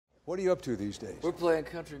What are you up to these days? We're playing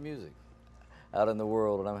country music out in the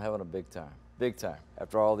world, and I'm having a big time,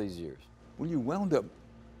 after all these years. Well, you wound up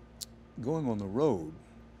going on the road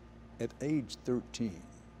at age 13.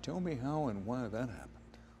 Tell me how and why that happened.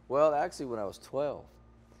 Well, actually, when I was 12,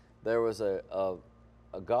 there was a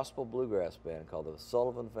gospel bluegrass band called the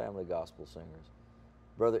Sullivan Family Gospel Singers.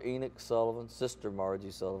 Brother Enoch Sullivan, Sister Margie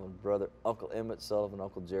Sullivan, Brother Uncle Emmett Sullivan,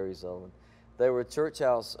 Uncle Jerry Sullivan. They were church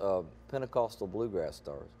house Pentecostal bluegrass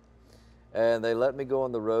stars. And they let me go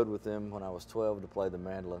on the road with them when I was 12 to play the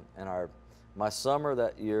mandolin. And my summer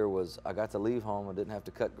that year was, I got to leave home. I didn't have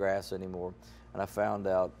to cut grass anymore. And I found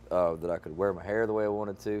out that I could wear my hair the way I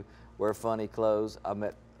wanted to, wear funny clothes. I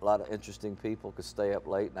met a lot of interesting people, could stay up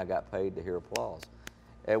late, and I got paid to hear applause.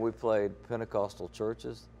 And we played Pentecostal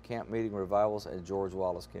churches, camp meeting revivals, and George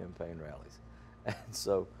Wallace campaign rallies. And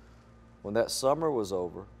so when that summer was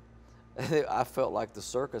over, I felt like the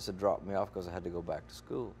circus had dropped me off because I had to go back to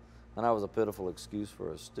school. And I was a pitiful excuse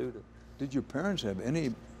for a student. Did your parents have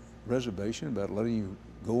any reservation about letting you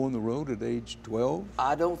go on the road at age 12?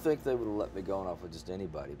 I don't think they would have let me go off with just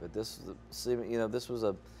anybody, but this was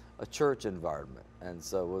a church environment, and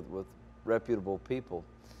so with reputable people.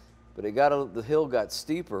 But the hill got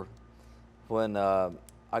steeper when I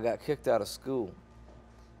got kicked out of school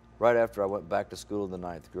right after I went back to school in the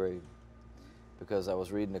 9th grade, because I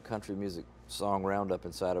was reading a country music song roundup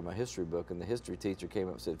inside of my history book, and the history teacher came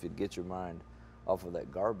up and said, if you'd get your mind off of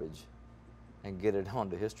that garbage and get it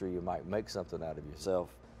onto history, you might make something out of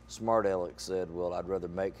yourself. Smart Alex said, well, I'd rather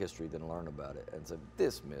make history than learn about it, and said,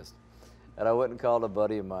 dismissed. And I went and called a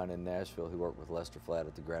buddy of mine in Nashville who worked with Lester Flatt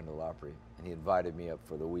at the Grand Ole Opry, and he invited me up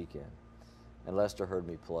for the weekend. And Lester heard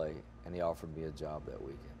me play, and he offered me a job that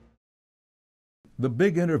weekend. The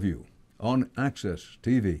Big Interview on AXS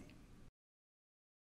TV.